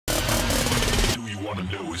wanna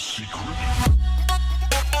know his secret?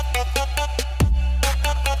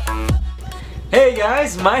 Hey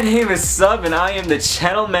guys, my name is Sub and I am the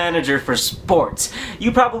channel manager for sports.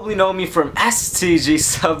 You probably know me from STG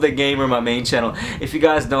Sub the Gamer, my main channel. If you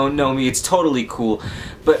guys don't know me, it's totally cool.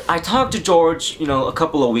 But I talked to George, a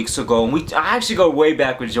couple of weeks ago, and I actually go way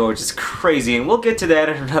back with George. It's crazy, and we'll get to that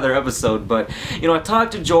in another episode. But, I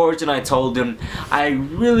talked to George and I told him I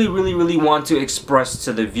really want to express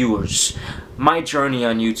to the viewers my journey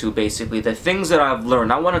on YouTube, basically, the things that I've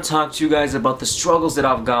learned. I want to talk to you guys about the struggles that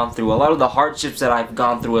I've gone through, a lot of the hardships that I've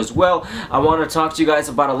gone through as well. I want to talk to you guys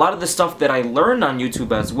about a lot of the stuff that I learned on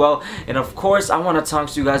YouTube as well. And of course, I want to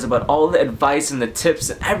talk to you guys about all the advice and the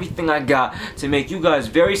tips and everything I got to make you guys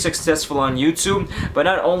very successful on YouTube, but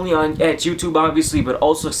not only at YouTube obviously, but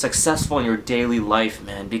also successful in your daily life,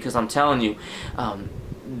 man, because I'm telling you,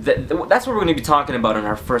 that's what we're going to be talking about in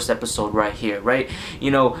our first episode right here, right?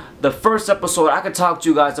 The first episode, I could talk to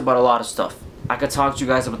you guys about a lot of stuff. I could talk to you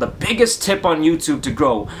guys about the biggest tip on YouTube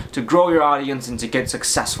to grow your audience and to get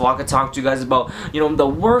successful. I could talk to you guys about, the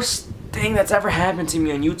worst thing that's ever happened to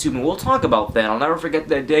me on YouTube, and we'll talk about that. I'll never forget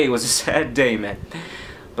that day. It was a sad day, man.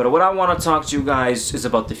 But what I want to talk to you guys is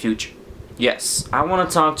about the future. Yes, I want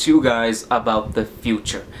to talk to you guys about the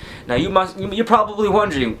future. Now, you're probably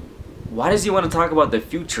wondering, why does he want to talk about the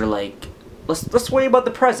future? Like, let's worry about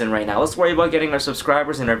the present right now. Let's worry about getting our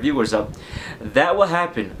subscribers and our viewers up. That will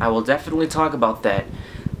happen. I will definitely talk about that.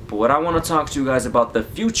 But what I want to talk to you guys about the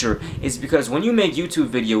future is because when you make YouTube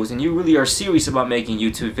videos and you really are serious about making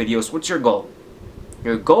YouTube videos, what's your goal?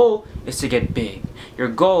 Your goal is to get big. Your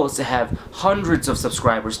goal is to have hundreds of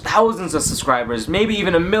subscribers, thousands of subscribers, maybe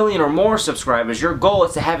even 1 million or more subscribers. Your goal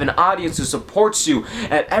is to have an audience who supports you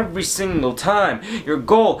at every single time. Your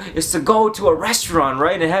goal is to go to a restaurant,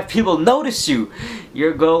 right, and have people notice you.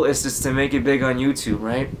 Your goal is just to make it big on YouTube,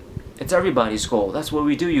 right? It's everybody's goal. That's why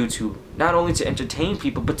we do YouTube. Not only to entertain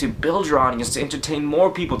people, but to build your audience, to entertain more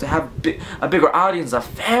people, to have a bigger audience, a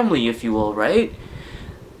family, if you will, right?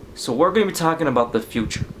 So we're going to be talking about the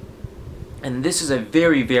future. And this is a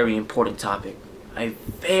very important topic. A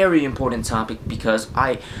very important topic because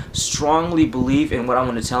I strongly believe in what I'm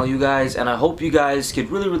going to tell you guys, and I hope you guys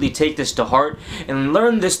could really take this to heart and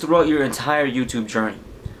learn this throughout your entire YouTube journey.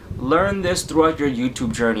 Learn this throughout your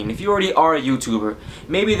YouTube journey. And if you already are a YouTuber,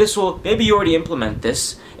 maybe you already implement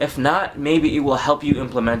this. If not, maybe it will help you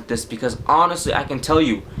implement this, because honestly, I can tell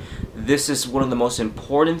you, this is one of the most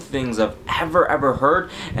important things I've ever heard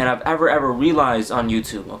and I've ever realized on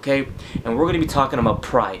YouTube, okay? And we're going to be talking about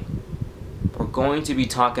pride. We're going to be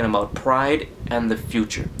talking about pride and the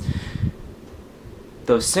future.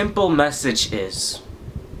 The simple message is,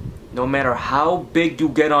 no matter how big you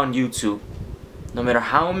get on YouTube, no matter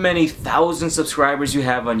how many thousand subscribers you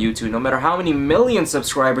have on YouTube, no matter how many million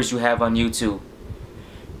subscribers you have on YouTube,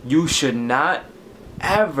 you should not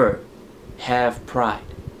ever have pride.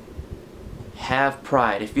 Have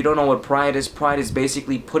pride. If you don't know what pride is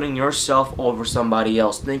basically putting yourself over somebody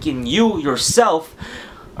else, thinking you yourself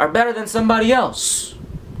are better than somebody else.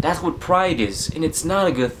 That's what pride is, and it's not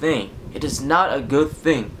a good thing. It is not a good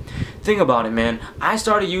thing. Think about it, man. I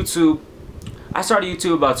started YouTube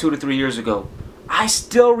about 2 to 3 years ago. I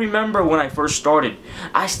still remember when I first started.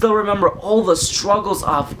 I still remember all the struggles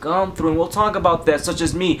I've gone through, and we'll talk about that, such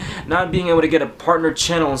as me not being able to get a partner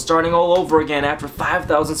channel and starting all over again after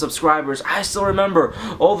 5,000 subscribers. I still remember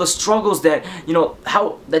all the struggles that,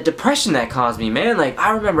 how that depression that caused me, man. Like,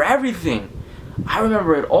 I remember everything. I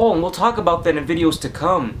remember it all, and we'll talk about that in videos to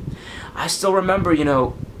come. I still remember,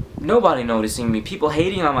 nobody noticing me, people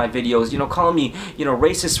hating on my videos, calling me,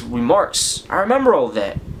 racist remarks. I remember all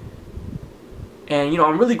that. And,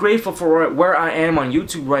 I'm really grateful for where I am on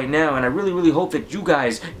YouTube right now, and I really hope that you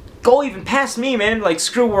guys go even past me, man. Like,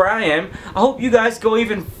 screw where I am. I hope you guys go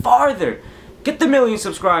even farther. Get the 1 million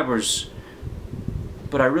subscribers.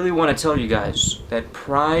 But I really want to tell you guys that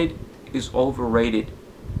pride is overrated.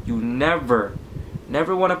 You never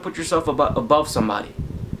want to put yourself above somebody.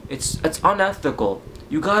 It's unethical.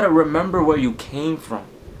 You gotta remember where you came from.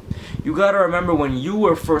 You gotta remember when you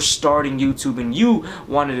were first starting YouTube and you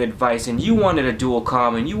wanted advice and you wanted a dual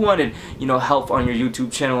comm and you wanted, help on your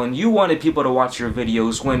YouTube channel and you wanted people to watch your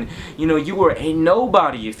videos when, you were a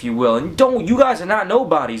nobody, if you will. And you guys are not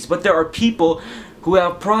nobodies, but there are people who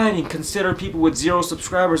have pride and consider people with 0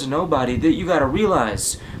 subscribers a nobody. That you gotta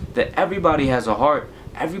realize that everybody has a heart,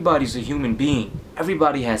 everybody's a human being,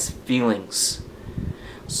 everybody has feelings.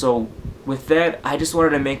 So with that, I just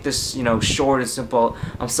wanted to make this, short and simple.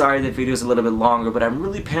 I'm sorry the video is a little bit longer, but I'm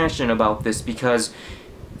really passionate about this because,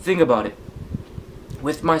 think about it.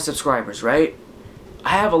 With my subscribers, right?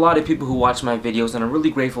 I have a lot of people who watch my videos and I'm really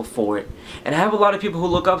grateful for it. And I have a lot of people who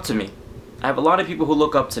look up to me.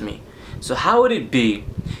 So how would it be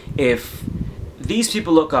if these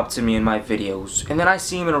people look up to me in my videos and then I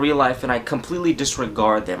see them in real life and I completely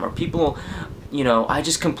disregard them, or people, you know, I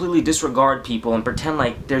just completely disregard people and pretend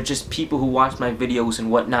like they're just people who watch my videos and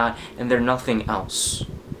whatnot and they're nothing else.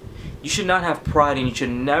 You should not have pride, and you should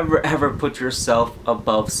never ever put yourself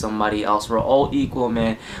above somebody else. We're all equal,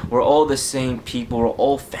 man. We're all the same people. We're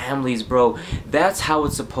all families, bro. That's how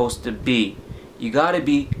it's supposed to be. You gotta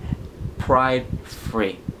be pride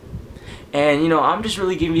free. And you know, I'm just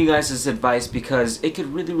really giving you guys this advice because it could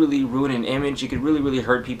really ruin an image. It could really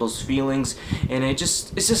hurt people's feelings, and it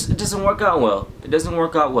doesn't work out well. It doesn't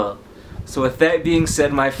work out well. So with that being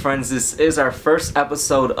said, my friends, this is our first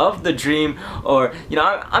episode of The Dream, or, you know,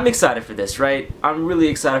 I'm excited for this, right? I'm really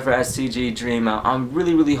excited for STG Dream. I'm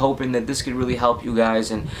really hoping that this could really help you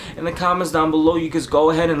guys, and in the comments down below, you guys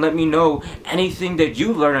go ahead and let me know anything that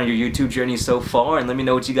you've learned on your YouTube journey so far, and let me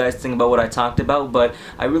know what you guys think about what I talked about. But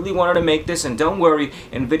I really wanted to make this, and don't worry,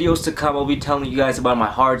 in videos to come, I'll be telling you guys about my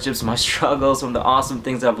hardships, my struggles, some of the awesome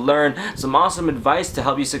things I've learned, some awesome advice to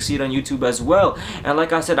help you succeed on YouTube as well. And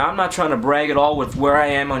like I said, I'm not trying to brag at all with where I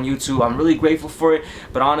am on YouTube. I'm really grateful for it,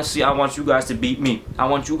 but honestly, I want you guys to beat me. I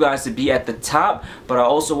want you guys to be at the top, but I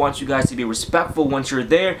also want you guys to be respectful once you're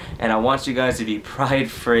there, and I want you guys to be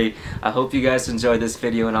pride free. I hope you guys enjoyed this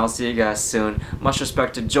video, and I'll see you guys soon. Much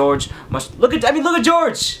respect to George. Look at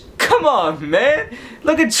George. Come on, man.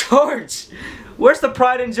 Look at George. Where's the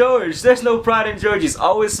pride in George? There's no pride in George. He's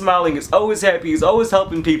always smiling, he's always happy, he's always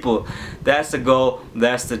helping people. That's the goal,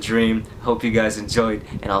 that's the dream. Hope you guys enjoyed,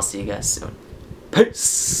 and I'll see you guys soon.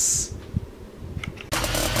 Peace!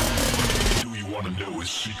 Do you want to know a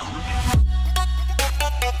secret?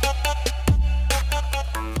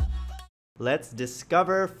 Let's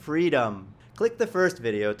discover freedom. Click the first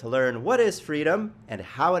video to learn what is freedom and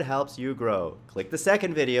how it helps you grow. Click the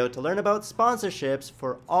second video to learn about sponsorships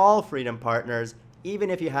for all Freedom partners,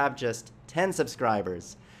 even if you have just 10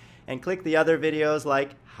 subscribers. And click the other videos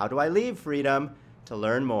like How Do I Leave Freedom to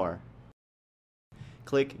learn more.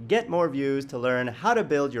 Click Get More Views to learn how to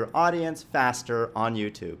build your audience faster on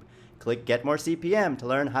YouTube. Click Get More CPM to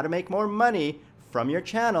learn how to make more money from your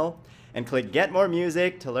channel. And click Get More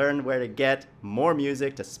Music to learn where to get more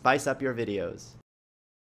music to spice up your videos.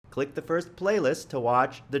 Click the first playlist to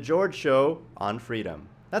watch The George Show on Freedom.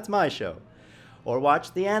 That's my show. Or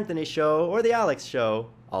watch The Anthony Show or The Alex Show,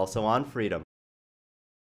 also on Freedom.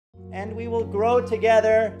 And we will grow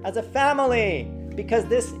together as a family, because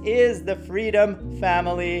this is the Freedom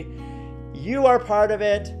family. You are part of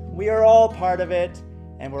it, we are all part of it,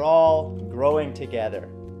 and we're all growing together.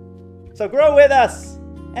 So grow with us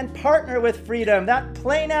and partner with Freedom. That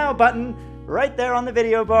Play Now button right there on the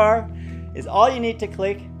video bar is all you need to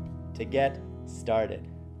click to get started.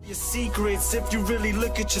 Your secrets, if you really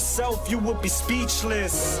look at yourself, you would be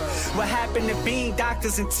speechless. What happened to being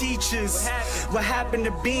doctors and teachers? What happened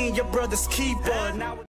to being your brother's keeper? Now